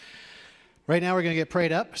Right now we're going to get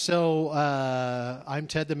prayed up. So I'm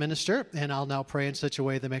Ted the minister, and I'll now pray in such a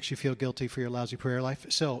way that makes you feel guilty for your lousy prayer life.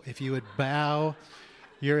 So if you would bow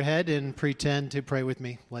your head and pretend to pray with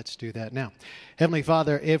me, let's do that now. Heavenly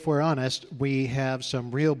Father, if we're honest, we have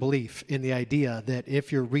some real belief in the idea that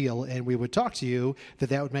if you're real and we would talk to you,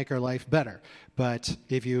 that would make our life better. But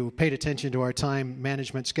if you paid attention to our time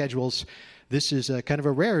management schedules, this is a kind of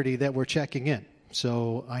a rarity that we're checking in.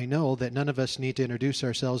 So I know that none of us need to introduce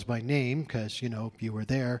ourselves by name because, you were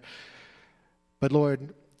there. But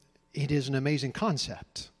Lord, it is an amazing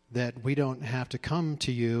concept that we don't have to come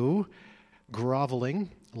to you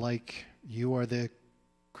groveling like you are the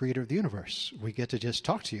creator of the universe. We get to just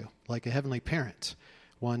talk to you like a heavenly parent,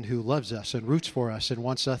 one who loves us and roots for us and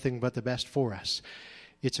wants nothing but the best for us.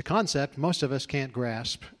 It's a concept most of us can't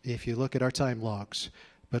grasp if you look at our time logs.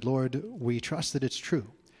 But Lord, we trust that it's true.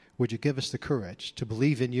 Would you give us the courage to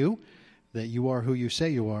believe in you, that you are who you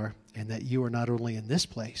say you are, and that you are not only in this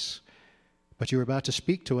place, but you're about to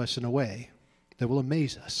speak to us in a way that will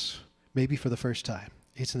amaze us, maybe for the first time.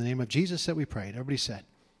 It's in the name of Jesus that we pray. Everybody said,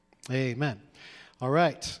 amen. All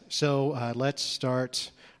right, so let's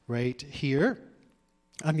start right here.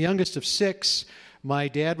 I'm the youngest of six. My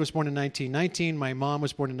dad was born in 1919. My mom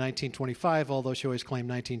was born in 1925, although she always claimed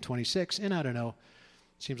 1926. And I don't know,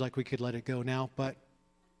 seems like we could let it go now, but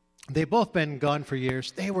they've both been gone for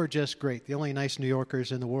years. They were just great. The only nice New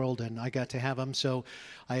Yorkers in the world, and I got to have them. So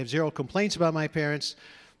I have zero complaints about my parents.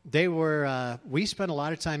 We spent a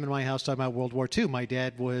lot of time in my house talking about World War II. My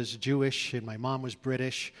dad was Jewish, and my mom was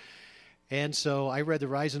British. And so I read The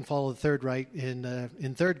Rise and Fall of the Third Reich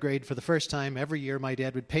in third grade for the first time. Every year my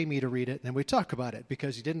dad would pay me to read it, and we'd talk about it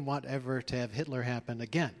because he didn't want ever to have Hitler happen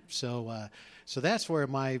again. So that's where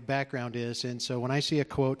my background is. And so when I see a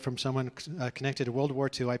quote from someone connected to World War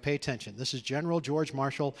II, I pay attention. This is General George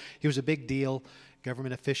Marshall. He was a big deal,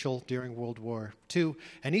 government official during World War II.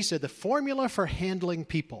 And he said, the formula for handling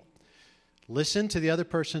people: listen to the other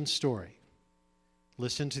person's story.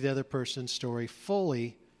 Listen to the other person's story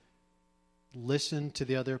fully. Listen to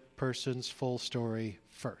the other person's full story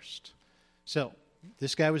first. So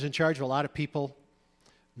this guy was in charge of a lot of people.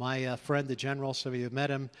 My friend, the general, some of you have met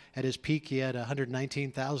him. At his peak, he had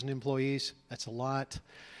 119,000 employees. That's a lot.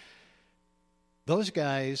 These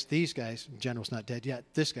guys, general's not dead yet.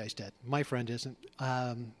 This guy's dead. My friend isn't.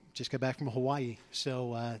 Just got back from Hawaii.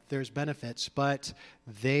 So there's benefits. But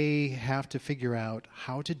they have to figure out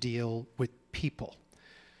how to deal with people.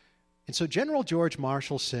 And so General George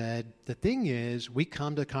Marshall said, the thing is, we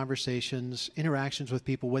come to conversations, interactions with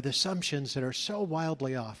people with assumptions that are so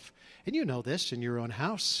wildly off. And you know this in your own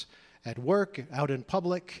house, at work, out in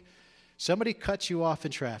public. Somebody cuts you off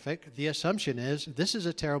in traffic. The assumption is, this is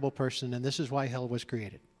a terrible person, and this is why hell was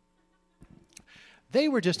created. They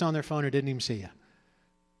were just on their phone or didn't even see you.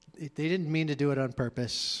 They didn't mean to do it on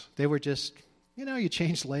purpose. They were just, you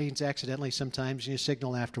change lanes accidentally sometimes, and you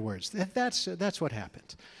signal afterwards. That's what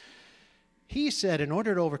happened. He said, in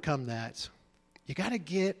order to overcome that, you got to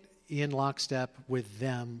get in lockstep with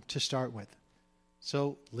them to start with.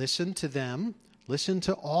 So listen to them, listen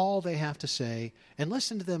to all they have to say, and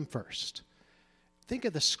listen to them first. Think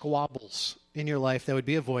of the squabbles in your life that would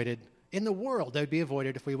be avoided, in the world that would be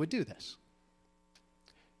avoided if we would do this.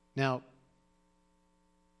 Now,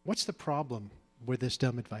 what's the problem with this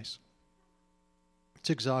dumb advice? It's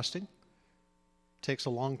exhausting. It takes a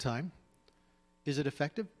long time. Is it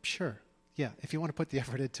effective? Sure. Yeah, if you want to put the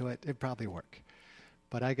effort into it, it'd probably work.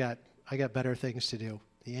 But I got better things to do.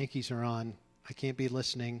 The Yankees are on. I can't be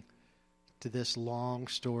listening to this long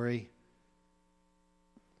story.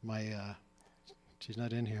 She's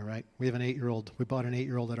not in here, right? We have an 8-year-old. We bought an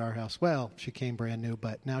 8-year-old at our house. Well, she came brand new,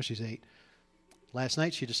 but now she's 8. Last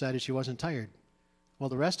night she decided she wasn't tired. Well,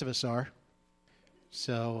 the rest of us are.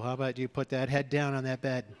 So how about you put that head down on that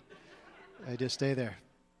bed? I just stay there.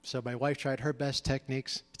 So my wife tried her best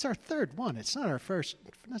techniques. It's our third one. It's not our first.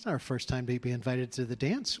 That's not our first time to be invited to the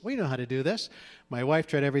dance. We know how to do this. My wife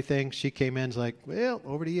tried everything. She came in, like, well,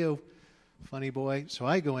 over to you, funny boy. So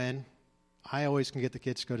I go in. I always can get the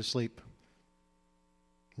kids to go to sleep.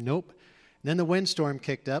 Nope. And then the windstorm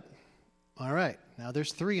kicked up. All right. Now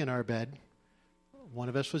there's 3 in our bed. One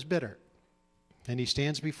of us was bitter. And he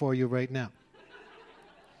stands before you right now.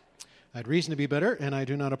 I had reason to be bitter, and I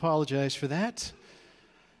do not apologize for that.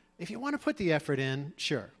 If you want to put the effort in,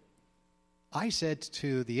 sure. I said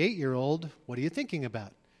to the 8-year-old, what are you thinking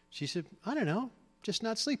about? She said, I don't know, just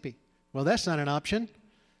not sleepy. Well, that's not an option.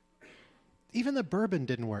 Even the bourbon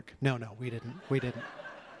didn't work. No, we didn't.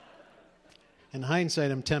 In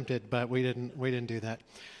hindsight, I'm tempted, but we didn't do that.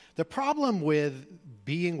 The problem with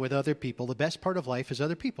being with other people, the best part of life is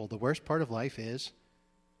other people. The worst part of life is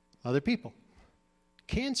other people.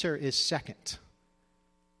 cancer is second.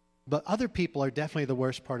 But other people are definitely the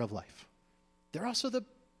worst part of life. They're also the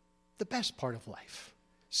best part of life.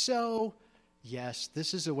 So, yes,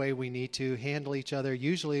 this is the way we need to handle each other.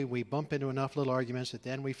 Usually we bump into enough little arguments that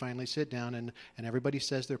then we finally sit down and everybody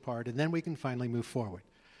says their part, and then we can finally move forward.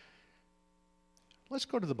 Let's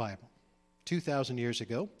go to the Bible. 2,000 years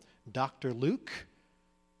ago, Dr. Luke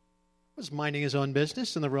was minding his own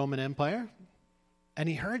business in the Roman Empire, and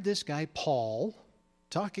he heard this guy Paul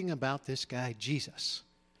talking about this guy Jesus.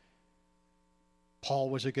 Paul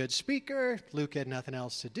was a good speaker. Luke had nothing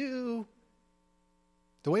else to do.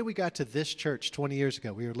 The way we got to this church 20 years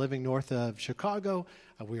ago, we were living north of Chicago.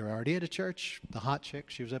 We were already at a church. The hot chick,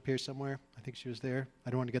 she was up here somewhere. I think she was there.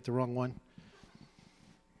 I don't want to get the wrong one.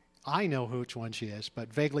 I know which one she is,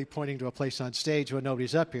 but vaguely pointing to a place on stage when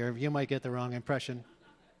nobody's up here, you might get the wrong impression.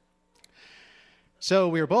 So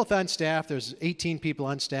we were both on staff. There's 18 people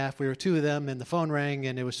on staff. We were two of them, and the phone rang,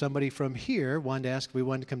 and it was somebody from here wanted to ask if we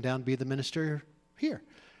wanted to come down and be the minister here.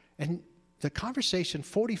 And the conversation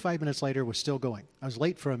 45 minutes later was still going. I was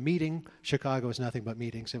late for a meeting. Chicago is nothing but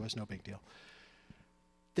meetings. It was no big deal.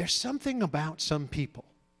 There's something about some people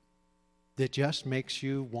that just makes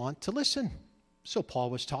you want to listen. So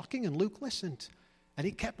Paul was talking and Luke listened. And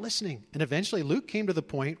he kept listening. And eventually Luke came to the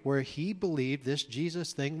point where he believed this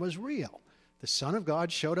Jesus thing was real. The Son of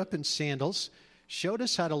God showed up in sandals, showed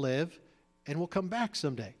us how to live, and will come back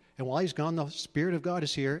someday. And while he's gone, the Spirit of God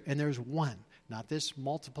is here, and there's one. Not this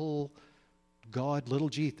multiple God, little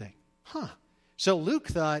g thing. So Luke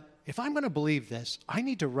thought, if I'm going to believe this, I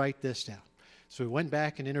need to write this down. So he went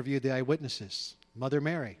back and interviewed the eyewitnesses. Mother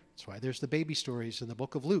Mary. That's why there's the baby stories in the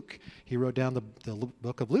book of Luke. He wrote down the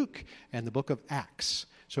book of Luke and the book of Acts.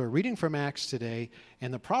 So we're reading from Acts today.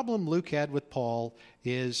 And the problem Luke had with Paul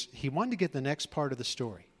is he wanted to get the next part of the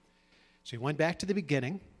story. So he went back to the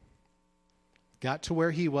beginning. Got to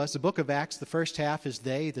where he was. The book of Acts, the first half is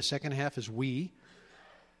they, the second half is we.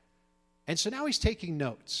 And so now he's taking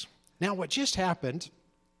notes. Now what just happened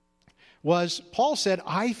was Paul said,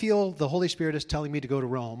 I feel the Holy Spirit is telling me to go to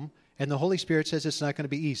Rome, and the Holy Spirit says it's not going to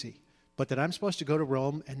be easy, but that I'm supposed to go to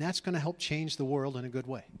Rome, and that's going to help change the world in a good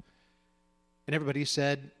way. And everybody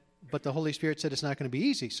said, but the Holy Spirit said it's not going to be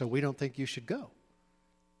easy, so we don't think you should go.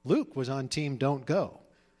 Luke was on team don't go.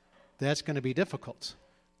 That's going to be difficult.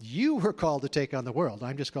 You were called to take on the world.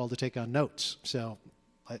 I'm just called to take on notes. So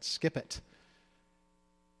let's skip it.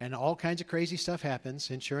 And all kinds of crazy stuff happens.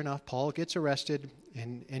 And sure enough, Paul gets arrested.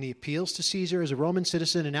 And he appeals to Caesar as a Roman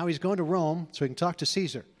citizen. And now he's going to Rome so he can talk to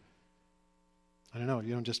Caesar. I don't know.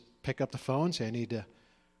 You don't just pick up the phone and say, I need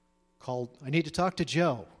to talk to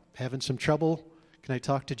Joe. Having some trouble. Can I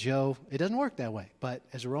talk to Joe? It doesn't work that way. But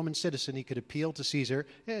as a Roman citizen, he could appeal to Caesar.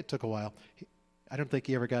 It took a while. I don't think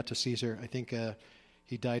he ever got to Caesar. I think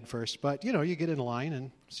he died first. But, you get in line and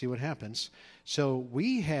see what happens. So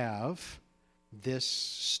we have this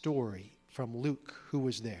story from Luke, who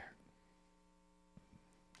was there.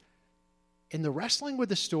 And the wrestling with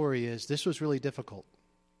the story is, this was really difficult.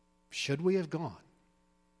 Should we have gone?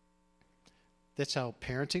 That's how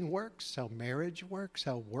parenting works, how marriage works,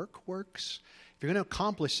 how work works. If you're going to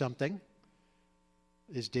accomplish something,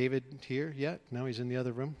 is David here yet? No, he's in the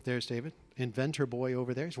other room. There's David, inventor boy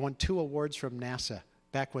over there. He's won 2 awards from NASA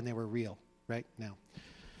back when they were real, right? Now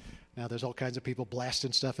there's all kinds of people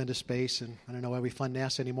blasting stuff into space, and I don't know why we fund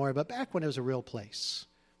NASA anymore, but back when it was a real place.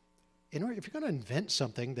 If you're going to invent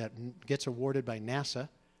something that gets awarded by NASA,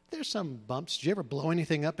 there's some bumps. Did you ever blow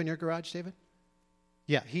anything up in your garage, David?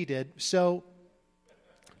 Yeah, he did. So,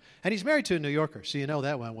 and he's married to a New Yorker, so you know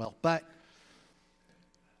that went well. But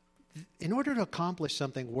in order to accomplish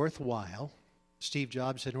something worthwhile, Steve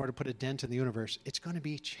Jobs said, in order to put a dent in the universe, it's going to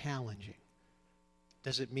be challenging.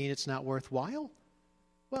 Does it mean it's not worthwhile?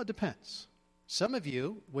 Well, it depends. Some of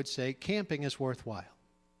you would say camping is worthwhile.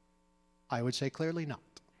 I would say clearly not.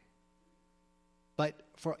 But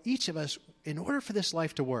for each of us, in order for this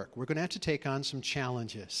life to work, we're going to have to take on some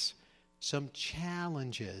challenges.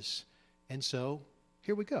 And so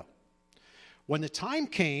here we go. When the time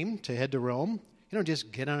came to head to Rome, you don't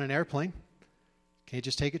just get on an airplane. Can't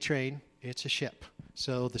just take a train. It's a ship.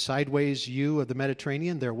 So the sideways U of the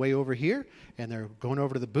Mediterranean, they're way over here, and they're going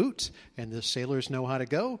over to the boot, and the sailors know how to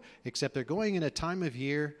go, except they're going in a time of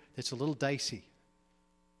year that's a little dicey.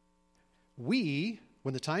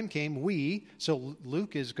 When the time came, so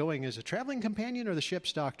Luke is going as a traveling companion or the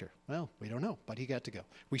ship's doctor? Well, we don't know, but he got to go.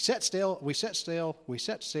 We set sail. There's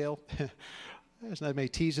not as many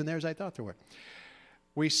T's in there as I thought there were.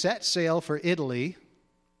 We set sail for Italy,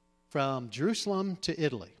 from Jerusalem to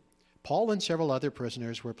Italy. Paul and several other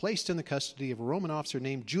prisoners were placed in the custody of a Roman officer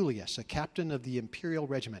named Julius, a captain of the imperial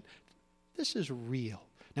regiment. This is real.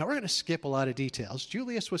 Now, we're going to skip a lot of details.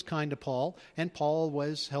 Julius was kind to Paul, and Paul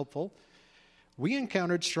was helpful. We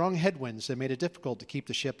encountered strong headwinds that made it difficult to keep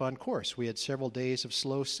the ship on course. We had several days of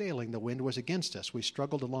slow sailing. The wind was against us. We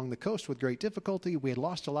struggled along the coast with great difficulty. We had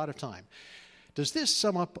lost a lot of time. Does this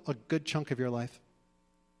sum up a good chunk of your life?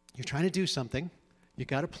 You're trying to do something. You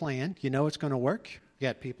got a plan. You know it's going to work. You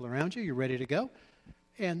got people around you. You're ready to go.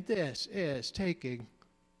 And this is taking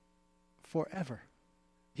forever.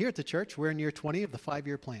 Here at the church, we're in year 20 of the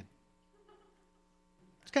 5-year plan.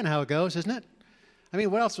 That's kind of how it goes, isn't it? I mean,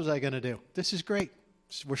 what else was I going to do? This is great.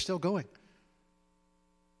 We're still going.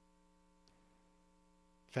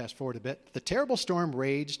 Fast forward a bit. The terrible storm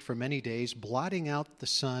raged for many days, blotting out the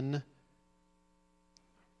sun.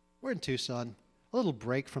 We're in Tucson. A little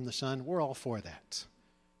break from the sun. We're all for that.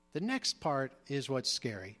 The next part is what's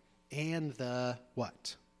scary. And the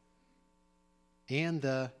what? And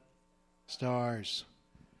the stars.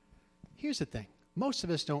 Here's the thing. Most of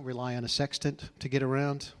us don't rely on a sextant to get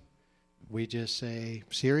around. We just say,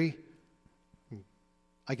 Siri,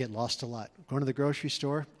 I get lost a lot. Going to the grocery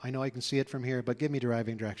store, I know I can see it from here, but give me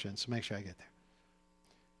driving directions to make sure I get there.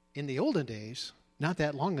 In the olden days, not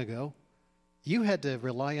that long ago, you had to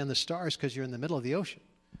rely on the stars because you're in the middle of the ocean.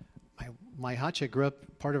 My hot chick grew up,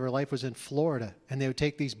 part of her life was in Florida, and they would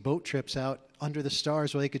take these boat trips out under the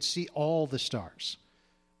stars where they could see all the stars.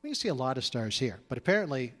 We can see a lot of stars here, but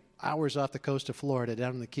apparently hours off the coast of Florida,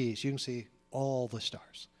 down in the Keys, you can see all the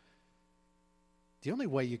stars. The only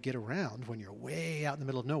way you get around when you're way out in the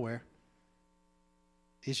middle of nowhere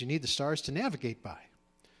is you need the stars to navigate by.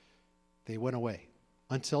 They went away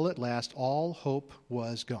until at last all hope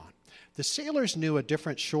was gone. The sailors knew a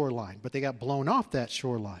different shoreline, but they got blown off that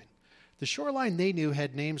shoreline. The shoreline they knew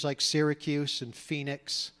had names like Syracuse and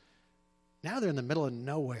Phoenix. Now they're in the middle of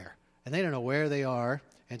nowhere, and they don't know where they are.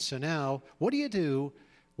 And so now, what do you do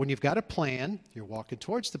when you've got a plan, you're walking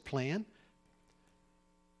towards the plan,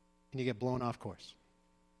 and you get blown off course?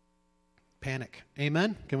 Panic.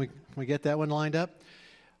 Amen? Can we get that one lined up?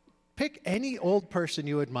 Pick any old person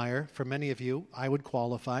you admire. For many of you, I would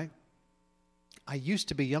qualify. I used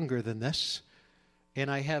to be younger than this, and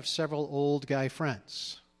I have several old guy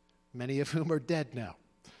friends, many of whom are dead now,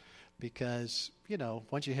 because,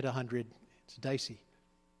 once you hit 100, it's dicey.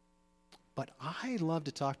 But I love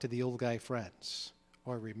to talk to the old guy friends,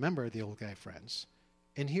 or remember the old guy friends,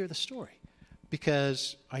 and hear the story.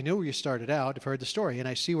 Because I know where you started out, I've heard the story, and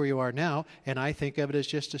I see where you are now, and I think of it as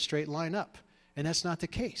just a straight line up. And that's not the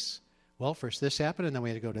case. Well, first this happened, and then we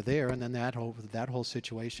had to go to there, and then that whole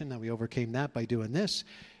situation, then we overcame that by doing this.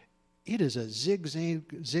 It is a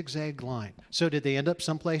zigzag line. So did they end up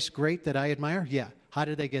someplace great that I admire? Yeah. How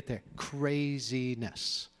did they get there?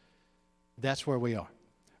 Craziness. That's where we are.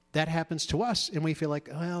 That happens to us, and we feel like,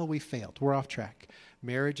 well, we failed. We're off track.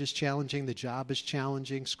 Marriage is challenging. The job is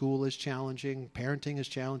challenging. School is challenging. Parenting is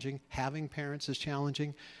challenging. Having parents is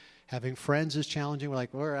challenging. Having friends is challenging. We're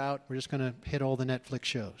like, we're out. We're just going to hit all the Netflix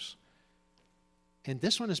shows. And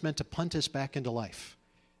this one is meant to punt us back into life.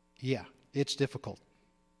 Yeah, it's difficult.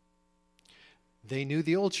 They knew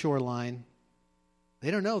the old shoreline.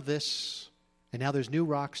 They don't know this. And now there's new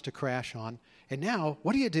rocks to crash on. And now,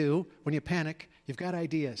 what do you do when you panic? You've got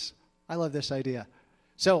ideas. I love this idea.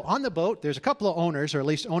 So on the boat, there's a couple of owners, or at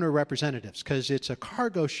least owner representatives, because it's a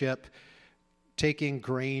cargo ship taking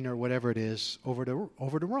grain or whatever it is over to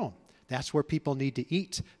Rome. That's where people need to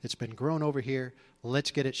eat. It's been grown over here.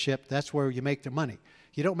 Let's get it shipped. That's where you make the money.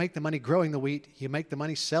 You don't make the money growing the wheat. You make the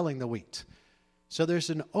money selling the wheat. So there's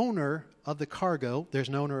an owner of the cargo. There's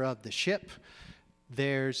an owner of the ship.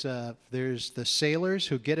 There's the sailors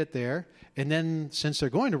who get it there. And then, since they're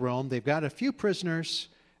going to Rome, they've got a few prisoners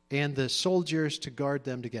and the soldiers to guard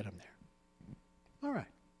them to get them there. All right.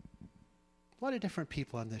 A lot of different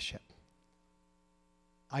people on this ship.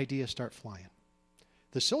 Ideas start flying.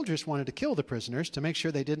 The soldiers wanted to kill the prisoners to make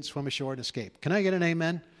sure they didn't swim ashore and escape. Can I get an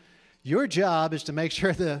amen? Your job is to make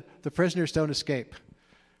sure the prisoners don't escape.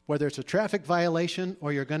 Whether it's a traffic violation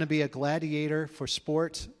or you're going to be a gladiator for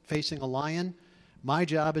sport facing a lion, my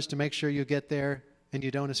job is to make sure you get there and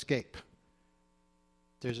you don't escape.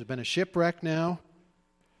 There's been a shipwreck now.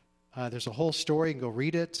 There's a whole story. You can go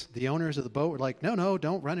read it. The owners of the boat were like, no,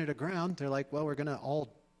 don't run it aground. They're like, well, we're going to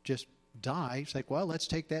all just die. It's like, well, let's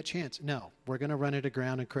take that chance. No, we're going to run it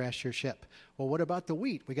aground and crash your ship. Well, what about the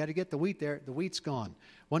wheat? We got to get the wheat there. The wheat's gone.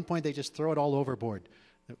 One point, they just throw it all overboard.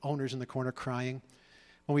 The owners in the corner crying.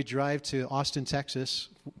 When we drive to Austin, Texas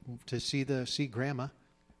to see Grandma,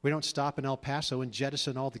 we don't stop in El Paso and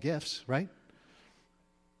jettison all the gifts, right?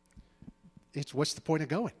 What's the point of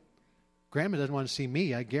going? Grandma doesn't want to see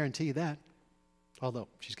me, I guarantee you that. Although,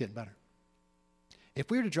 she's getting better. If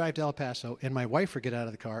we were to drive to El Paso and my wife were to get out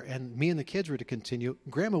of the car and me and the kids were to continue,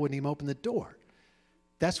 Grandma wouldn't even open the door.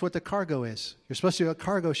 That's what the cargo is. You're supposed to do a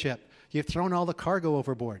cargo ship. You've thrown all the cargo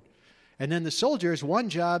overboard. And then the soldiers, one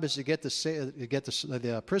job is to get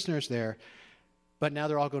the prisoners there, but now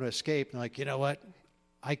they're all going to escape. And they're like, you know what?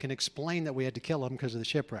 I can explain that we had to kill them because of the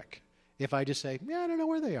shipwreck. If I just say, yeah, I don't know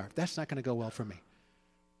where they are, that's not going to go well for me.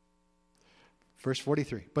 Verse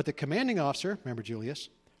 43. But the commanding officer, remember Julius,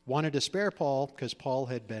 wanted to spare Paul because Paul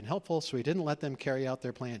had been helpful, so he didn't let them carry out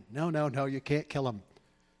their plan. No, you can't kill him.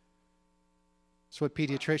 That's what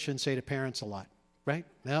pediatricians say to parents a lot, right?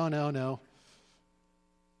 No.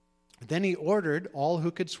 Then he ordered all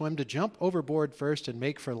who could swim to jump overboard first and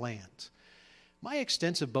make for land. My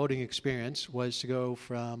extensive boating experience was to go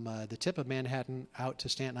from the tip of Manhattan out to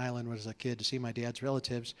Staten Island when I was a kid to see my dad's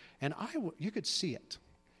relatives, and you could see it,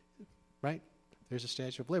 right? There's a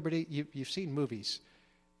Statue of Liberty. You've seen movies.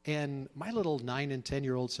 And my little 9 and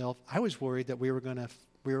 10-year-old self, I was worried that we were gonna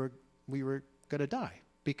die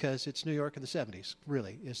because it's New York in the 70s,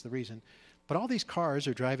 really, is the reason. But all these cars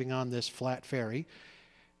are driving on this flat ferry.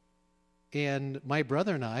 And my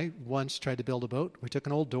brother and I once tried to build a boat. We took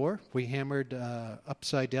an old door. We hammered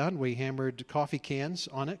upside down. We hammered coffee cans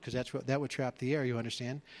on it because that would trap the air, you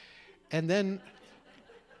understand. And then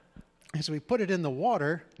as we put it in the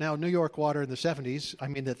water, now New York water in the 70s, I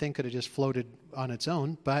mean, the thing could have just floated on its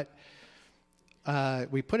own. But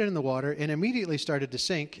we put it in the water and immediately started to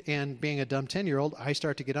sink. And being a dumb 10-year-old, I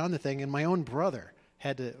start to get on the thing. And my own brother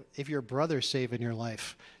had to, if your brother's saving your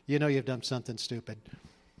life, you know you've done something stupid.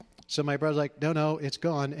 So my brother's like, no, it's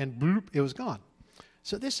gone, and bloop, it was gone.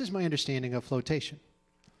 So this is my understanding of flotation.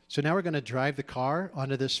 So now we're going to drive the car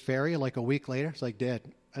onto this ferry like a week later. It's like, Dad,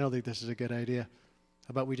 I don't think this is a good idea.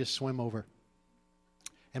 How about we just swim over?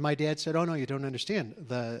 And my dad said, oh, no, you don't understand.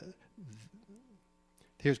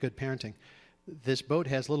 Here's good parenting. This boat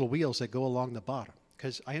has little wheels that go along the bottom,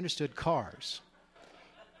 because I understood cars.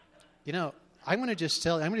 You know, I'm going to just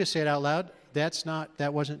say it out loud.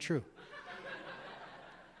 That wasn't true.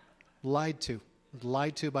 Lied to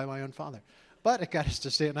by my own father. But it got us to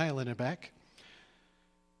Staten Island and back.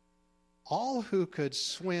 All who could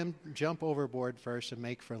swim, jump overboard first and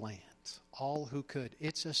make for land. All who could.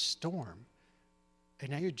 It's a storm. And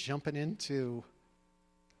now you're jumping into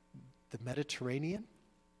the Mediterranean?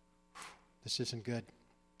 This isn't good.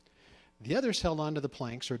 The others held on to the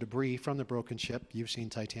planks or debris from the broken ship. You've seen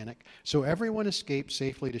Titanic. So everyone escaped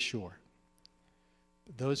safely to shore.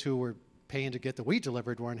 Those who were paying to get the wheat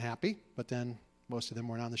delivered weren't happy, but then most of them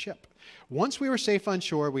weren't on the ship. Once we were safe on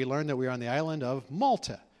shore, we learned that we were on the island of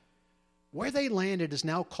Malta. Where they landed is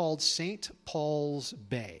now called St. Paul's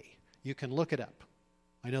Bay. You can look it up.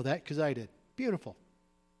 I know that because I did. Beautiful.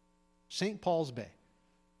 St. Paul's Bay.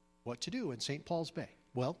 What to do in St. Paul's Bay?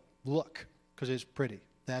 Well, look, because it's pretty.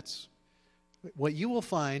 That's what you will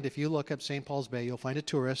find if you look up St. Paul's Bay. You'll find a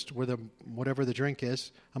tourist with whatever the drink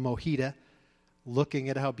is, a mojito, looking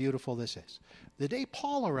at how beautiful this is. The day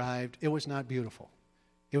Paul arrived, it was not beautiful.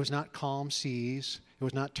 It was not calm seas. It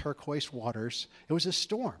was not turquoise waters. It was a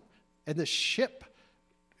storm. And the ship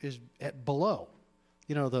is below.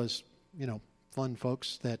 You know, those, fun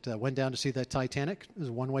folks that went down to see the Titanic. It was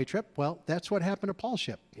a one-way trip. Well, that's what happened to Paul's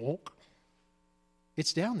ship.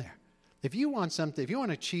 It's down there. If you want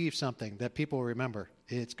to achieve something that people will remember,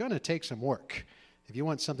 it's going to take some work. If you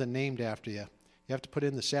want something named after you, you have to put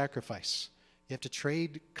in the sacrifice. You have to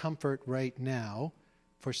trade comfort right now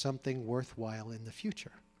for something worthwhile in the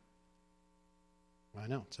future. I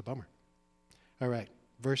know, it's a bummer. All right,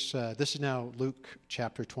 this is now Luke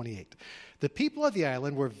chapter 28. The people of the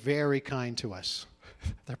island were very kind to us.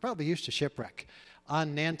 They're probably used to shipwreck.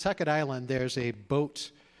 On Nantucket Island, there's a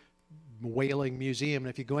boat whaling museum, and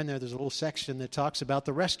if you go in there, there's a little section that talks about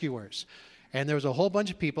the rescuers. And there was a whole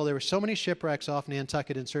bunch of people. There were so many shipwrecks off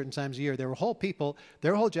Nantucket in certain times of year. There were whole people.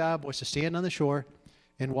 Their whole job was to stand on the shore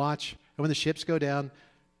and watch. And when the ships go down,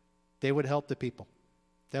 they would help the people.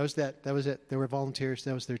 That was it. They were volunteers.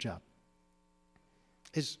 That was their job.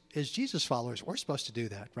 As Jesus followers, we're supposed to do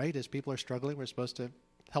that, right? As people are struggling, we're supposed to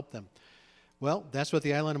help them. Well, that's what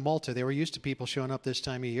the island of Malta. They were used to people showing up this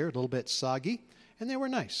time of year, a little bit soggy, and they were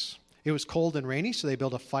nice. It was cold and rainy, so they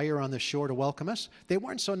built a fire on the shore to welcome us. They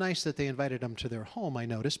weren't so nice that they invited them to their home, I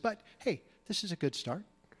noticed, but hey, this is a good start.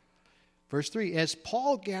 Verse 3, as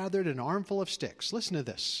Paul gathered an armful of sticks, listen to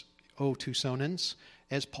this, O Tucsonans,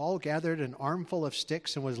 as Paul gathered an armful of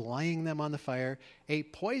sticks and was laying them on the fire, a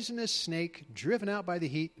poisonous snake, driven out by the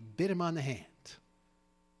heat, bit him on the hand.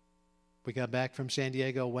 We got back from San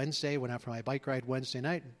Diego Wednesday, went out for my bike ride Wednesday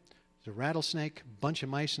night. There's a rattlesnake, a bunch of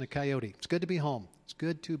mice, and a coyote. It's good to be home. It's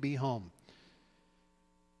good to be home.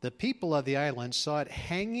 The people of the island saw it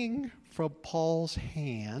hanging from Paul's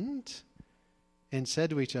hand and said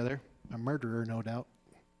to each other, a murderer, no doubt,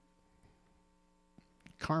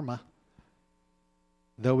 karma.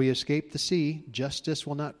 Though he escaped the sea, justice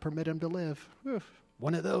will not permit him to live.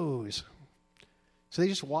 One of those. So they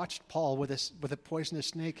just watched Paul with a poisonous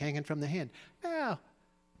snake hanging from the hand. Now,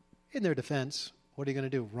 in their defense, what are you going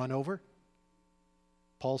to do? Run over?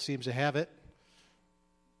 Paul seems to have it.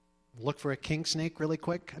 Look for a king snake really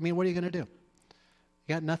quick? I mean, what are you going to do?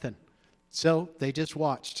 You got nothing. So they just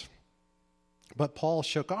watched. But Paul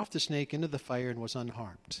shook off the snake into the fire and was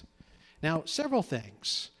unharmed. Now, several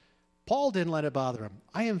things. Paul didn't let it bother him.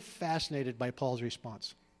 I am fascinated by Paul's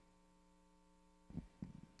response.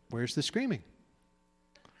 Where's the screaming?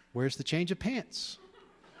 Where's the change of pants?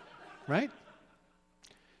 Right?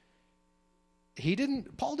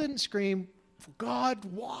 Paul didn't scream, God,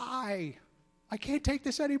 why? I can't take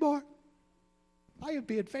this anymore. I am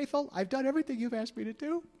being faithful. I've done everything you've asked me to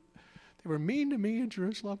do. They were mean to me in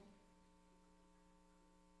Jerusalem.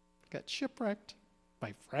 Got shipwrecked.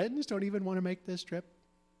 My friends don't even want to make this trip.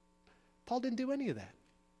 Paul didn't do any of that.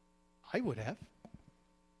 I would have.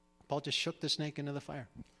 Paul just shook the snake into the fire.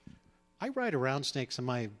 I ride around snakes on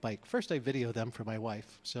my bike. First, I video them for my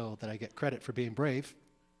wife so that I get credit for being brave.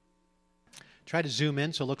 Try to zoom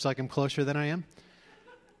in so it looks like I'm closer than I am.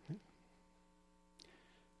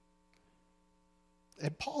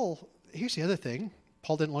 And Paul, here's the other thing.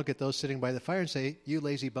 Paul didn't look at those sitting by the fire and say, you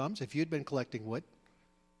lazy bums, if you'd been collecting wood,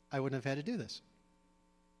 I wouldn't have had to do this.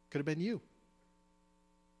 Could have been you.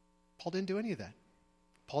 Paul didn't do any of that.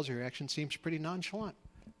 Paul's reaction seems pretty nonchalant.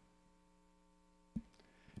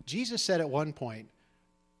 Jesus said at one point,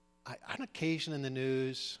 on occasion in the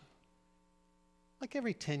news, like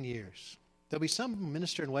every 10 years, there'll be some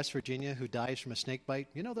minister in West Virginia who dies from a snake bite.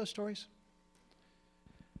 You know those stories?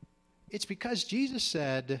 It's because Jesus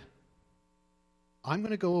said, I'm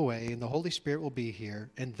going to go away and the Holy Spirit will be here,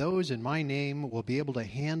 and those in my name will be able to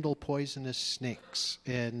handle poisonous snakes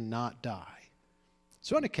and not die.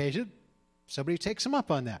 So on occasion, somebody takes him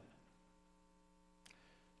up on that.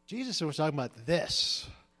 Jesus was talking about this.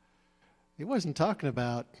 He wasn't talking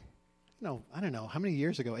about, I don't know, how many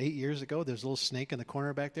years ago, 8 years ago, there was a little snake in the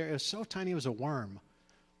corner back there. It was so tiny it was a worm.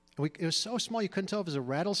 It was so small you couldn't tell if it was a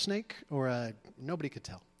rattlesnake or nobody could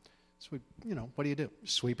tell. So what do?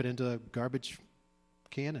 Sweep it into a garbage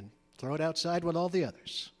can and throw it outside with all the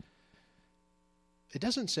others. It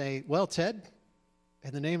doesn't say, well, Ted,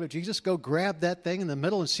 in the name of Jesus, go grab that thing in the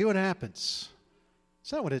middle and see what happens.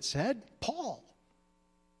 That's not what it said. Paul.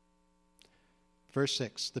 Verse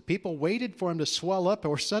 6, the people waited for him to swell up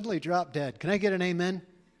or suddenly drop dead. Can I get an amen?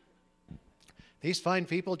 These fine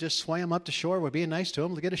people just swam up to shore. We're being nice to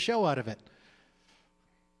them to get a show out of it.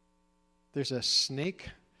 There's a snake.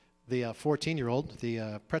 The 14-year-old,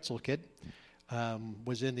 the pretzel kid,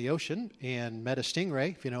 was in the ocean and met a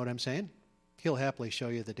stingray, if you know what I'm saying. He'll happily show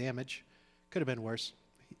you the damage. Could have been worse.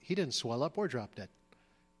 He didn't swell up or drop dead.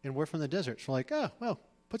 And we're from the desert. So we're like, oh, well,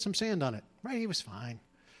 put some sand on it. Right, he was fine.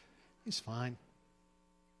 He's fine.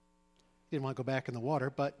 He didn't want to go back in the water,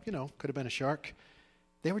 but, could have been a shark.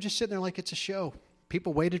 They were just sitting there like it's a show.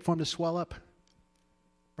 People waited for him to swell up.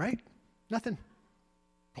 Right? Nothing.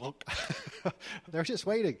 They're just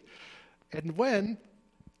waiting. And when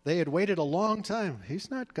they had waited a long time, he's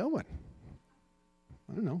not going.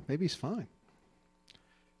 I don't know, maybe he's fine.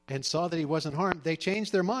 And saw that he wasn't harmed, they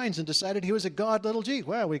changed their minds and decided he was a god little g.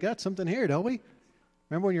 Well, we got something here, don't we?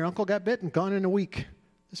 Remember when your uncle got bit and gone in a week?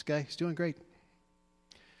 This guy, he's doing great.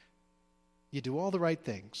 You do all the right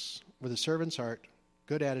things with a servant's heart,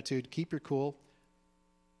 good attitude, keep your cool,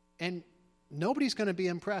 and nobody's going to be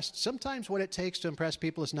impressed. Sometimes what it takes to impress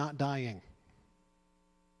people is not dying.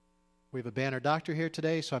 We have a Banner doctor here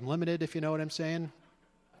today, so I'm limited, if you know what I'm saying.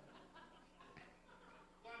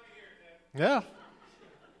 Yeah.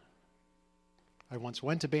 I once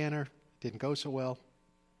went to Banner, didn't go so well.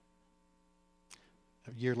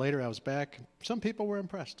 A year later, I was back. Some people were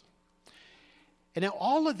impressed. And now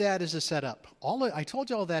all of that is a setup. I told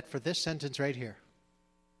you all that for this sentence right here.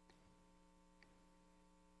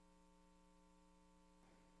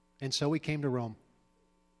 And so we came to Rome.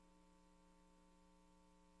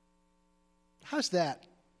 How's that?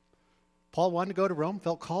 Paul wanted to go to Rome,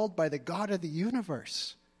 felt called by the God of the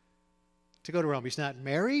universe to go to Rome. He's not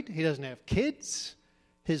married. He doesn't have kids.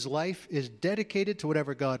 His life is dedicated to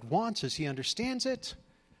whatever God wants as he understands it.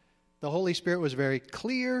 The Holy Spirit was very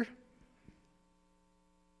clear.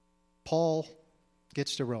 Paul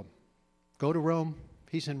gets to Rome. Go to Rome.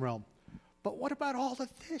 He's in Rome. But what about all of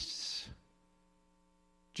this?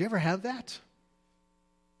 Do you ever have that?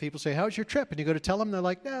 People say, how's your trip? And you go to tell them, they're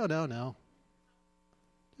like, no.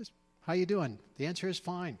 How you doing? The answer is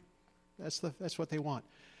fine. That's what they want.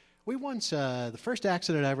 We once, the first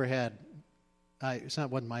accident I ever had,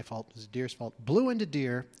 wasn't my fault, it was a deer's fault, blew into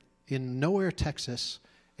deer in nowhere, Texas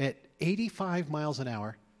at 85 miles an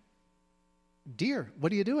hour. Deer,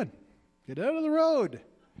 what are you doing? Get out of the road.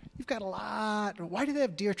 You've got a lot. Why do they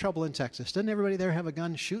have deer trouble in Texas? Doesn't everybody there have a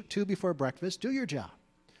gun? Shoot 2 before breakfast. Do your job.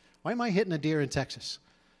 Why am I hitting a deer in Texas?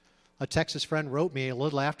 A Texas friend wrote me a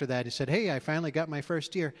little after that. He said, hey, I finally got my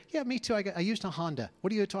first deer. Yeah, me too. I used a Honda.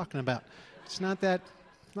 What are you talking about? It's not that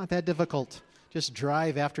difficult. Just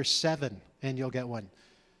drive after 7 and you'll get one.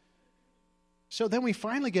 So then we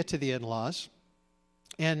finally get to the in-laws.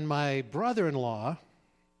 And my brother-in-law,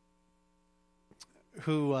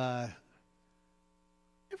 who never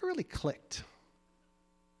really clicked,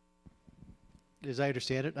 as I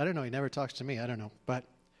understand it. I don't know. He never talks to me. I don't know. But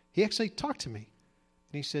he actually talked to me.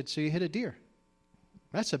 And he said, so you hit a deer.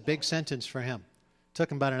 That's a big sentence for him.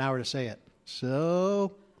 Took him about an hour to say it.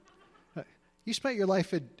 So you spent your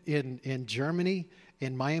life in Germany,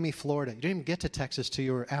 in Miami, Florida. You didn't even get to Texas till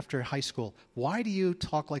you were after high school. Why do you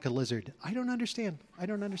talk like a lizard? I don't understand. I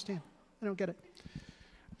don't get it.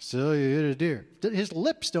 So you hit a deer. His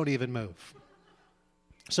lips don't even move.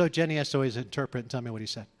 So Jenny has to always interpret and tell me what he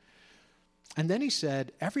said. And then he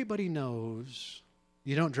said, everybody knows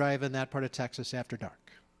you don't drive in that part of Texas after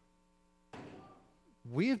dark.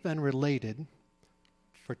 We have been related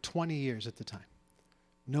for 20 years at the time.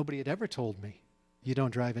 Nobody had ever told me you don't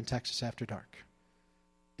drive in Texas after dark.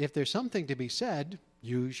 If there's something to be said,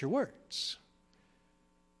 use your words.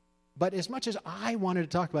 But as much as I wanted to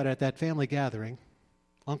talk about it at that family gathering,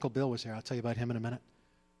 Uncle Bill was there. I'll tell you about him in a minute.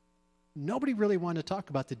 Nobody really wanted to talk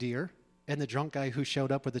about the deer and the drunk guy who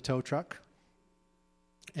showed up with the tow truck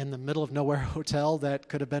in the middle of nowhere hotel that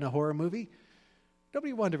could have been a horror movie.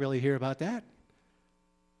 Nobody wanted to really hear about that.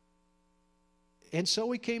 And so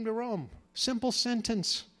we came to Rome. Simple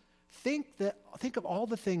sentence. Think of all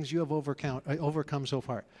the things you have overcome so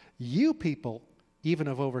far. You people even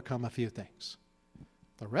have overcome a few things.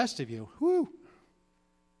 The rest of you,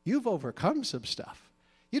 you've overcome some stuff.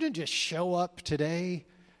 You didn't just show up today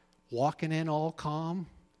walking in all calm.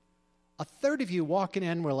 A third of you walking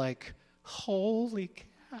in were like, holy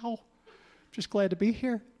cow, just glad to be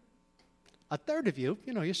here. A third of you,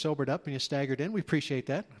 you sobered up and you staggered in. We appreciate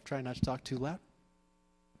that. I'm trying not to talk too loud.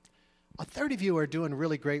 A third of you are doing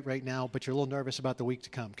really great right now, but you're a little nervous about the week to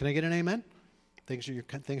come. Can I get an amen? Things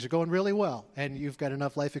are going really well, and you've got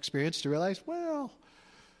enough life experience to realize, well,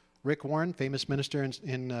 Rick Warren, famous minister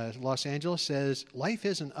in Los Angeles, says, life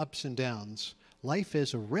isn't ups and downs. Life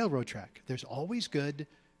is a railroad track. There's always good,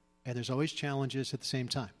 and there's always challenges at the same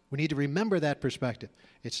time. We need to remember that perspective.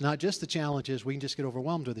 It's not just the challenges. We can just get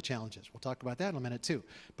overwhelmed with the challenges. We'll talk about that in a minute, too.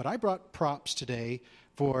 But I brought props today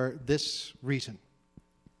for this reason.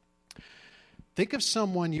 Think of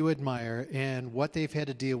someone you admire and what they've had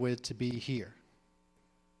to deal with to be here.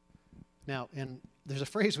 Now, and there's a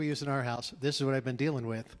phrase we use in our house, this is what I've been dealing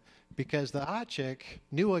with, because the hot chick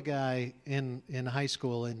knew a guy in high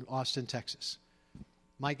school in Austin, Texas.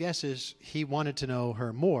 My guess is he wanted to know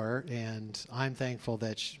her more, and I'm thankful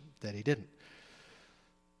that he didn't.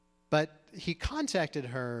 But he contacted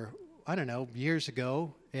her, I don't know, years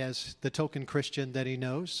ago as the token Christian that he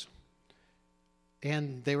knows.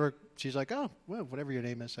 And she's like, oh, well, whatever your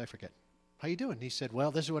name is, I forget. How you doing? He said,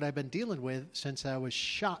 well, this is what I've been dealing with since I was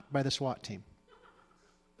shot by the SWAT team.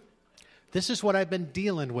 This is what I've been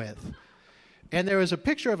dealing with. And there was a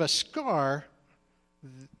picture of a scar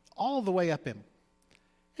all the way up him.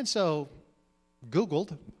 And so,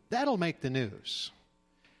 Googled, that'll make the news.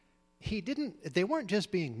 They weren't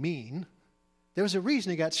just being mean. There was a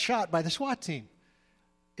reason he got shot by the SWAT team.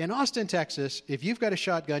 In Austin, Texas, if you've got a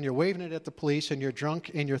shotgun, you're waving it at the police, and you're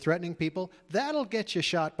drunk, and you're threatening people, that'll get you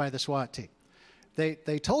shot by the SWAT team.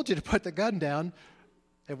 They told you to put the gun down.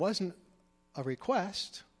 It wasn't a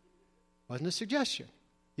request. It wasn't a suggestion.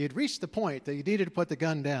 You'd reached the point that you needed to put the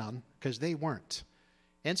gun down because they weren't.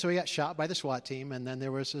 And so he got shot by the SWAT team, and then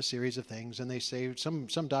there was a series of things, and they saved, some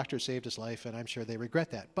doctors saved his life, and I'm sure they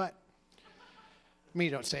regret that. But, you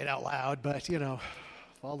don't say it out loud, but,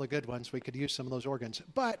 all the good ones, we could use some of those organs.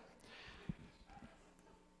 But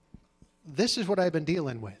this is what I've been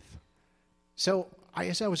dealing with. So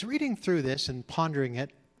as I was reading through this and pondering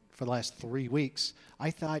it for the last 3 weeks,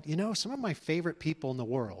 I thought, some of my favorite people in the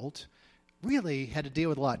world really had to deal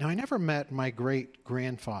with a lot. Now, I never met my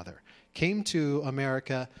great-grandfather. Came to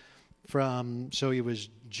America so he was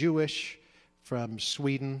Jewish, from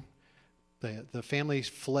Sweden. The family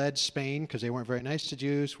fled Spain because they weren't very nice to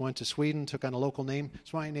Jews, went to Sweden, took on a local name.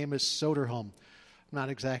 That's why my name is Soderholm. I'm not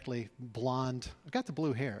exactly blonde. I've got the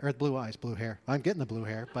blue hair, or blue eyes, blue hair. I'm getting the blue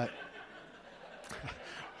hair, but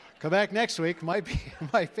Come back next week. Might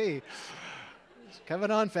be. It's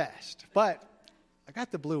coming on fast. But I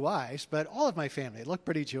got the blue eyes, but all of my family looked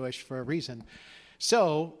pretty Jewish for a reason.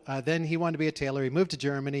 So then he wanted to be a tailor. He moved to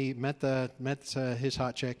Germany, met his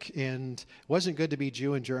hot chick, and it wasn't good to be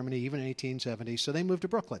Jew in Germany, even in 1870. So they moved to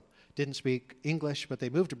Brooklyn. Didn't speak English, but they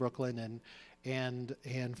moved to Brooklyn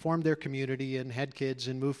and formed their community and had kids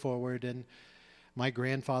and moved forward. And my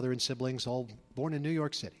grandfather and siblings all born in New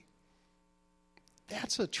York City.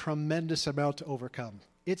 That's a tremendous amount to overcome.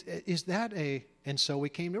 And so we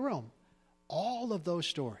came to Rome. All of those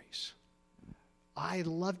stories. I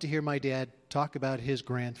love to hear my dad talk about his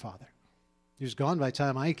grandfather. He was gone by the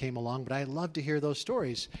time I came along, but I love to hear those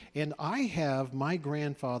stories. And I have my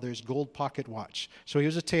grandfather's gold pocket watch. So he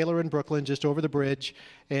was a tailor in Brooklyn, just over the bridge.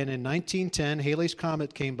 And in 1910, Halley's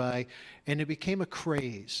Comet came by, and it became a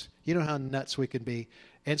craze. You know how nuts we can be.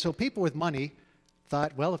 And so people with money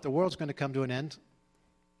thought, well, if the world's going to come to an end,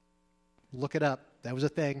 look it up. That was a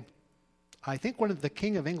thing. I think the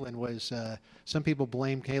King of England was, some people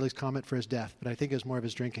blame Halley's Comet for his death, but I think it was more of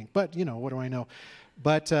his drinking. But, what do I know?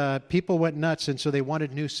 But people went nuts, and so they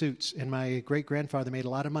wanted new suits. And my great-grandfather made a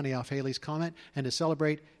lot of money off Halley's Comet, and to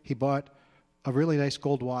celebrate, he bought a really nice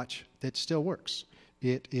gold watch that still works.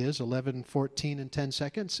 It is 11:14 and 10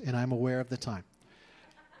 seconds, and I'm aware of the time.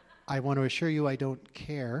 I want to assure you I don't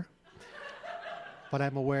care, but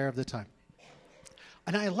I'm aware of the time.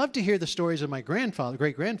 And I love to hear the stories of my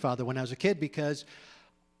great-grandfather when I was a kid, because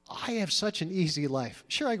I have such an easy life.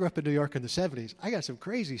 Sure, I grew up in New York in the 70s. I got some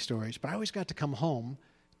crazy stories, but I always got to come home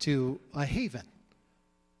to a haven.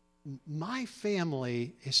 My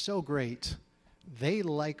family is so great. They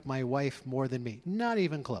like my wife more than me. Not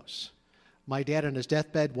even close. My dad on his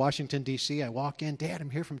deathbed, Washington, D.C., I walk in, Dad, I'm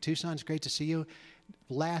here from Tucson. It's great to see you.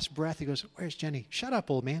 Last breath, he goes, where's Jenny? Shut up,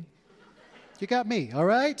 old man. You got me, all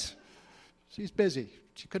right? She's busy.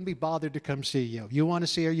 She couldn't be bothered to come see you. You want to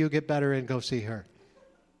see her, you get better and go see her.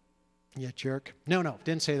 You jerk. No,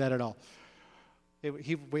 didn't say that at all.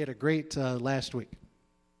 We had a great last week.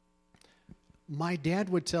 My dad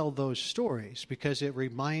would tell those stories because it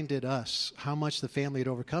reminded us how much the family had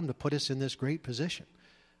overcome to put us in this great position.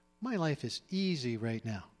 My life is easy right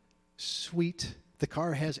now. Sweet. The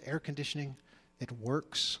car has air conditioning. It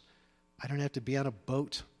works. I don't have to be on a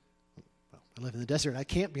boat. I live in the desert. I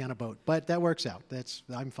can't be on a boat, but that works out.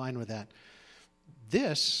 I'm fine with that.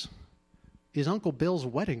 This is Uncle Bill's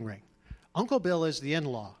wedding ring. Uncle Bill is the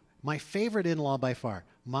in-law, my favorite in-law by far,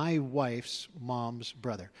 my wife's mom's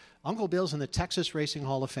brother. Uncle Bill's in the Texas Racing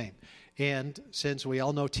Hall of Fame. And since we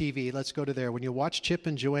all know TV, let's go to there. When you watch Chip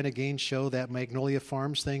and Joanna Gaines' show, that Magnolia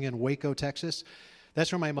Farms thing in Waco, Texas,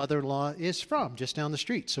 that's where my mother-in-law is from, just down the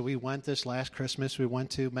street. So we went this last Christmas. We went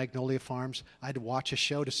to Magnolia Farms. I had to watch a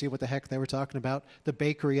show to see what the heck they were talking about. The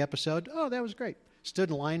bakery episode. Oh, that was great. Stood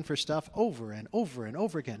in line for stuff over and over and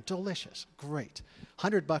over again. Delicious. Great.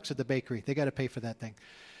 $100 at the bakery. They got to pay for that thing.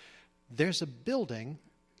 There's a building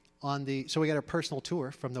so we got a personal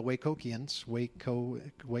tour from the Wacokians. Waco,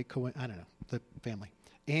 I don't know, the family.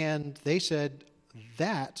 And they said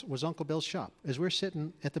that was Uncle Bill's shop. As we're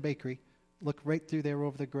sitting at the bakery, look right through there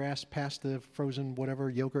over the grass, past the frozen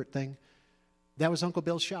whatever yogurt thing. That was Uncle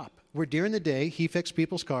Bill's shop, where during the day he fixed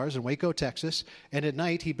people's cars in Waco, Texas, and at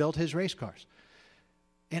night he built his race cars.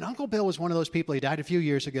 And Uncle Bill was one of those people. He died a few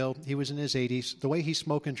years ago. He was in his 80s. The way he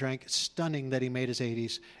smoked and drank, stunning that he made his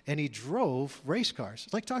 80s. And he drove race cars.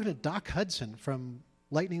 It's like talking to Doc Hudson from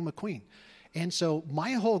Lightning McQueen. And so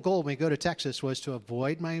my whole goal when we go to Texas was to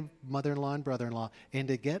avoid my mother-in-law and brother-in-law and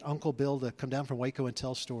to get Uncle Bill to come down from Waco and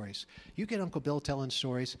tell stories. You get Uncle Bill telling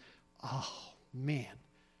stories, oh, man,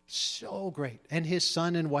 so great. And his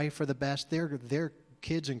son and wife are the best. Their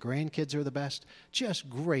kids and grandkids are the best. Just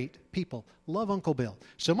great people. Love Uncle Bill.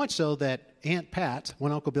 So much so that Aunt Pat,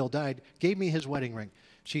 when Uncle Bill died, gave me his wedding ring.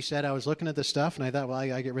 She said, I was looking at this stuff, and I thought, well,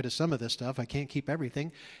 I get rid of some of this stuff. I can't keep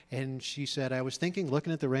everything. And she said, I was thinking,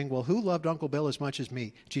 looking at the ring, well, who loved Uncle Bill as much as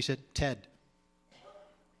me? She said, Ted.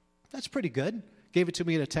 That's pretty good. Gave it to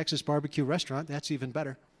me at a Texas barbecue restaurant. That's even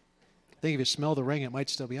better. I think if you smell the ring, it might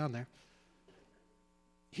still be on there.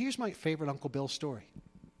 Here's my favorite Uncle Bill story.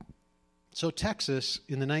 So Texas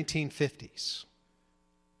in the 1950s,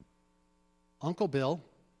 Uncle Bill,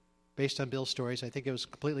 based on Bill's stories, I think it was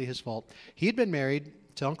completely his fault. He had been married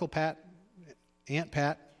to Uncle Pat, Aunt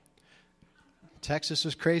Pat. Texas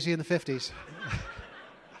was crazy in the 50s.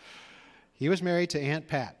 He was married to Aunt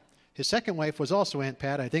Pat. His second wife was also Aunt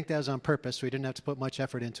Pat. I think that was on purpose, so he didn't have to put much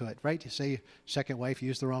effort into it, right? You say second wife,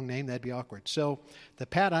 use the wrong name, that'd be awkward. So the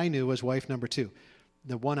Pat I knew was wife number 2.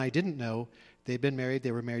 The one I didn't know, they'd been married.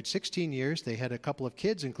 They were married 16 years. They had a couple of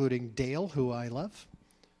kids, including Dale, who I love.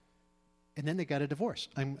 And then they got a divorce.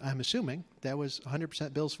 I'm assuming that was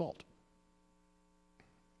 100% Bill's fault.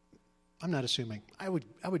 I'm not assuming. I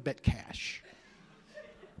would bet cash.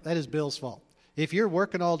 That is Bill's fault. If you're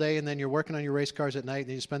working all day and then you're working on your race cars at night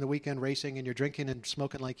and you spend the weekend racing and you're drinking and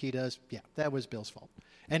smoking like he does, yeah, that was Bill's fault.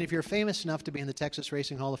 And if you're famous enough to be in the Texas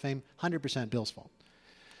Racing Hall of Fame, 100% Bill's fault.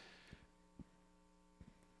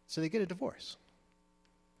 So they get a divorce.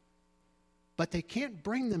 But they can't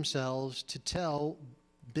bring themselves to tell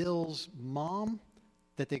Bill's mom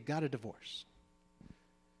that they got a divorce.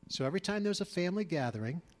 So every time there was a family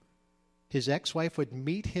gathering, his ex-wife would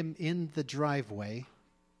meet him in the driveway.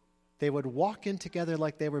 They would walk in together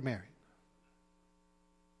like they were married.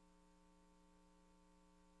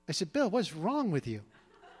 I said, Bill, what's wrong with you?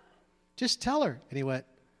 Just tell her. And he went,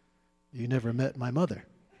 you never met my mother.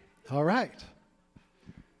 All right.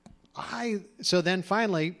 So then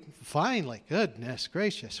finally, goodness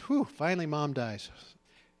gracious, finally mom dies.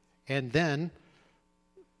 And then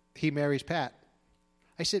he marries Pat.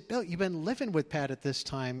 I said, Bill, you've been living with Pat at this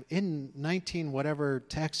time in 19 whatever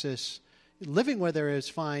Texas. Living with her is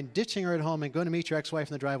fine. Ditching her at home and going to meet your ex-wife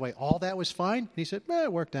in the driveway, all that was fine? And he said,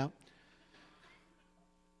 it worked out.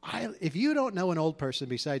 If you don't know an old person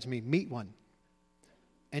besides me, meet one.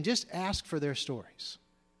 And just ask for their stories.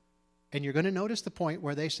 And you're going to notice the point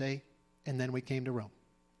where they say, and then we came to Rome.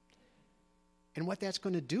 And what that's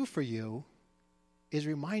going to do for you is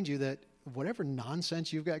remind you that whatever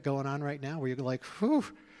nonsense you've got going on right now, where you're like,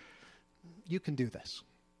 you can do this.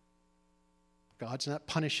 God's not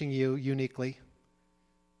punishing you uniquely.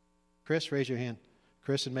 Chris, raise your hand.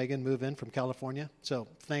 Chris and Megan move in from California, so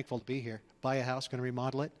thankful to be here. Buy a house, going to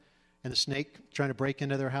remodel it. And the snake trying to break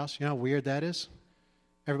into their house. You know how weird that is?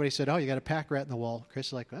 Everybody said, you got a pack rat in the wall. Chris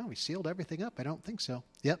is like, we sealed everything up. I don't think so.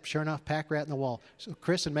 Yep, sure enough, pack rat in the wall. So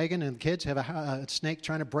Chris and Megan and the kids have a snake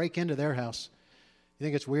trying to break into their house. You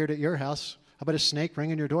think it's weird at your house? How about a snake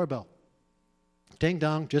ringing your doorbell? Ding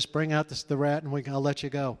dong, just bring out the rat and I'll let you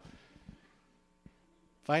go.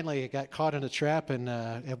 Finally, it got caught in a trap, and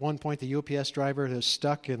at one point the UPS driver was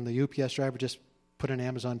stuck, and the UPS driver just put an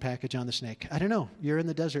Amazon package on the snake. I don't know. You're in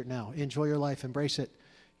the desert now. Enjoy your life. Embrace it.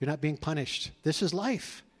 You're not being punished. This is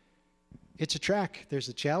life. It's a track. There's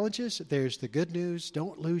the challenges. There's the good news.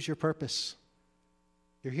 Don't lose your purpose.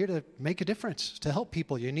 You're here to make a difference, to help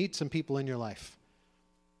people. You need some people in your life.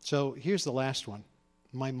 So here's the last one.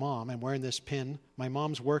 My mom, I'm wearing this pin, my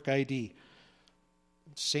mom's work ID.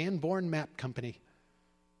 Sanborn Map Company.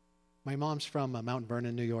 My mom's from Mount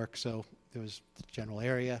Vernon, New York, so it was the general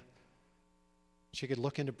area. She could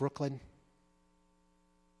look into Brooklyn.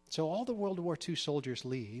 So all the World War II soldiers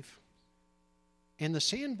leave, and the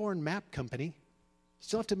Sanborn Map Company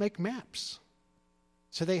still have to make maps.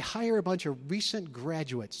 So they hire a bunch of recent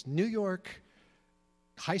graduates, New York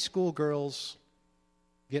high school girls,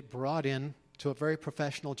 get brought in to a very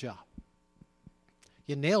professional job.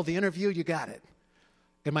 You nailed the interview, you got it.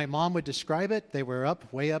 And my mom would describe it. They were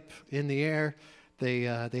way up in the air. They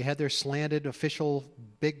had their slanted official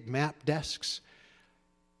big map desks.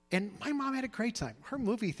 And my mom had a great time. Her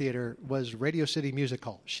movie theater was Radio City Music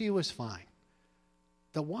Hall. She was fine.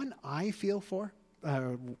 The one I feel for,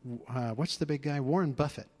 what's the big guy? Warren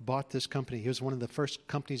Buffett bought this company. He was one of the first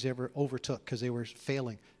companies ever overtook because they were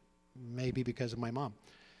failing, maybe because of my mom.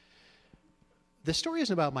 The story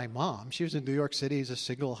isn't about my mom. She was in New York City as a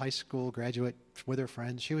single high school graduate with her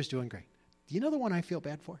friends. She was doing great. Do you know the one I feel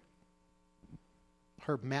bad for?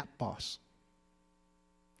 Her map boss.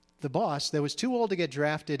 The boss that was too old to get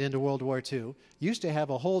drafted into World War II used to have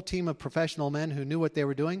a whole team of professional men who knew what they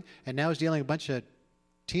were doing, and now is dealing with a bunch of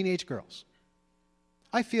teenage girls.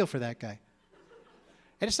 I feel for that guy.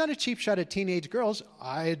 And it's not a cheap shot at teenage girls.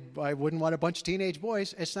 I wouldn't want a bunch of teenage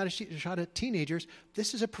boys. It's not a cheap shot at teenagers.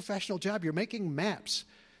 This is a professional job. You're making maps.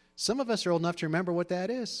 Some of us are old enough to remember what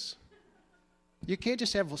that is. You can't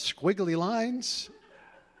just have squiggly lines.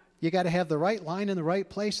 You got to have the right line in the right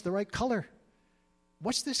place, the right color.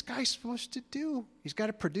 What's this guy supposed to do? He's got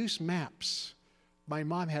to produce maps. My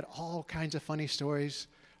mom had all kinds of funny stories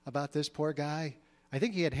about this poor guy. I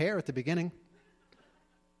think he had hair at the beginning.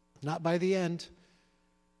 Not by the end.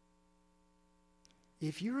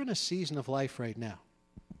 If you're in a season of life right now,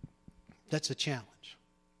 that's a challenge.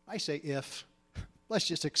 I say if. Let's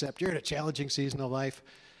just accept you're in a challenging season of life.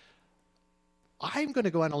 I'm going to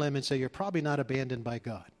go on a limb and say you're probably not abandoned by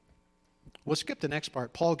God. We'll skip the next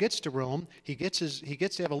part. Paul gets to Rome. He gets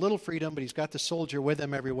to have a little freedom, but he's got the soldier with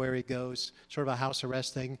him everywhere he goes, sort of a house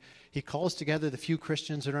arrest thing. He calls together the few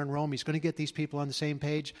Christians that are in Rome. He's going to get these people on the same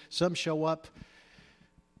page. Some show up.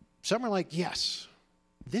 Some are like, yes,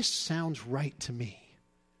 this sounds right to me.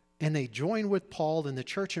 And they join with Paul, and the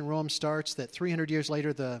church in Rome starts. That 300 years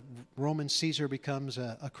later, the Roman Caesar becomes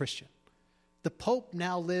a Christian. The Pope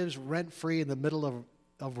now lives rent-free in the middle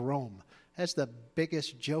of Rome. That's the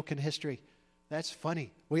biggest joke in history. That's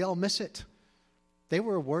funny. We all miss it. They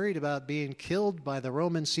were worried about being killed by the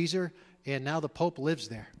Roman Caesar, and now the Pope lives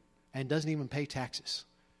there and doesn't even pay taxes.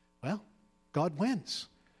 Well, God wins.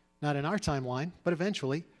 Not in our timeline, but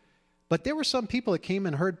eventually. But there were some people that came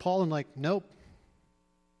and heard Paul and like, nope,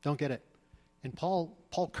 don't get it. And Paul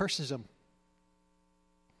curses them.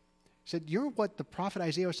 He said, you're what the prophet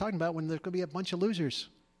Isaiah was talking about when there's going to be a bunch of losers.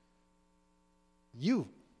 You're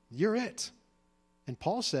it. And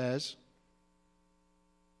Paul says,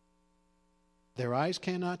 their eyes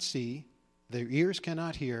cannot see, their ears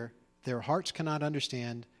cannot hear, their hearts cannot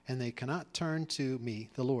understand, and they cannot turn to me,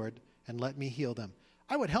 the Lord, and let me heal them.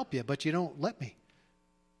 I would help you, but you don't let me.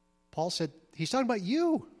 Paul said, he's talking about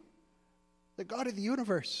you, the God of the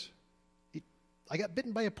universe. I got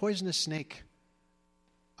bitten by a poisonous snake.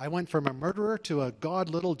 I went from a murderer to a God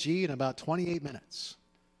little g in about 28 minutes.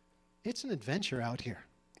 It's an adventure out here.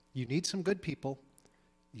 You need some good people.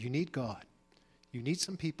 You need God. You need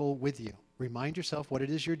some people with you. Remind yourself what it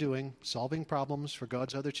is you're doing, solving problems for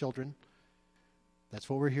God's other children. That's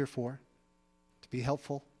what we're here for, to be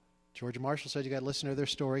helpful. George Marshall said you got to listen to their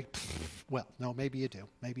story. Well, no, maybe you do.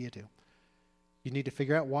 Maybe you do. You need to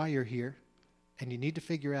figure out why you're here, and you need to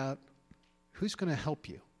figure out who's going to help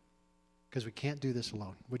you, because we can't do this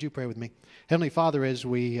alone. Would you pray with me? Heavenly Father, as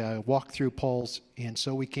we walk through Paul's "And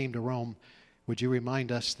So We Came to Rome," would you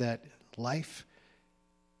remind us that life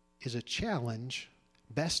is a challenge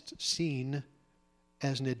best seen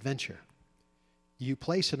as an adventure. You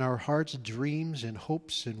place in our hearts dreams and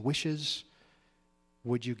hopes and wishes.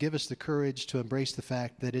 Would you give us the courage to embrace the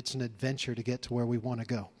fact that it's an adventure to get to where we want to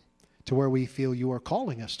go, to where we feel you are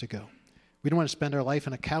calling us to go. We don't want to spend our life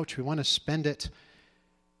on a couch. We want to spend it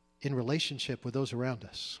in relationship with those around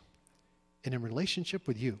us and in relationship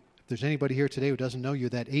with you. If there's anybody here today who doesn't know you,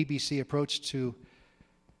 that ABC approach to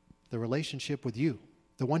the relationship with you,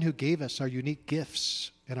 the one who gave us our unique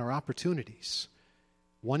gifts and our opportunities.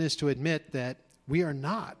 One is to admit that we are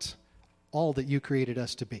not all that you created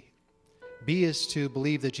us to be. B is to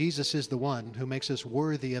believe that Jesus is the one who makes us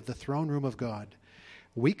worthy of the throne room of God.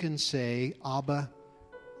 We can say, Abba,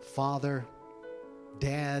 Father,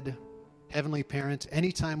 Dad, Heavenly Parent,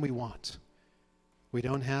 anytime we want. We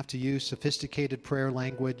don't have to use sophisticated prayer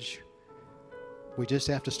language. We just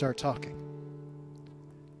have to start talking.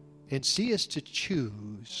 And C is to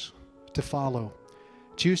choose to follow.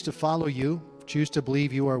 Choose to follow you. Choose to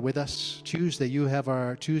believe you are with us. Choose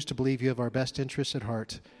to believe you have our best interests at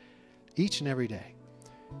heart each and every day.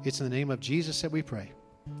 It's in the name of Jesus that we pray.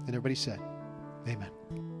 And everybody said, amen.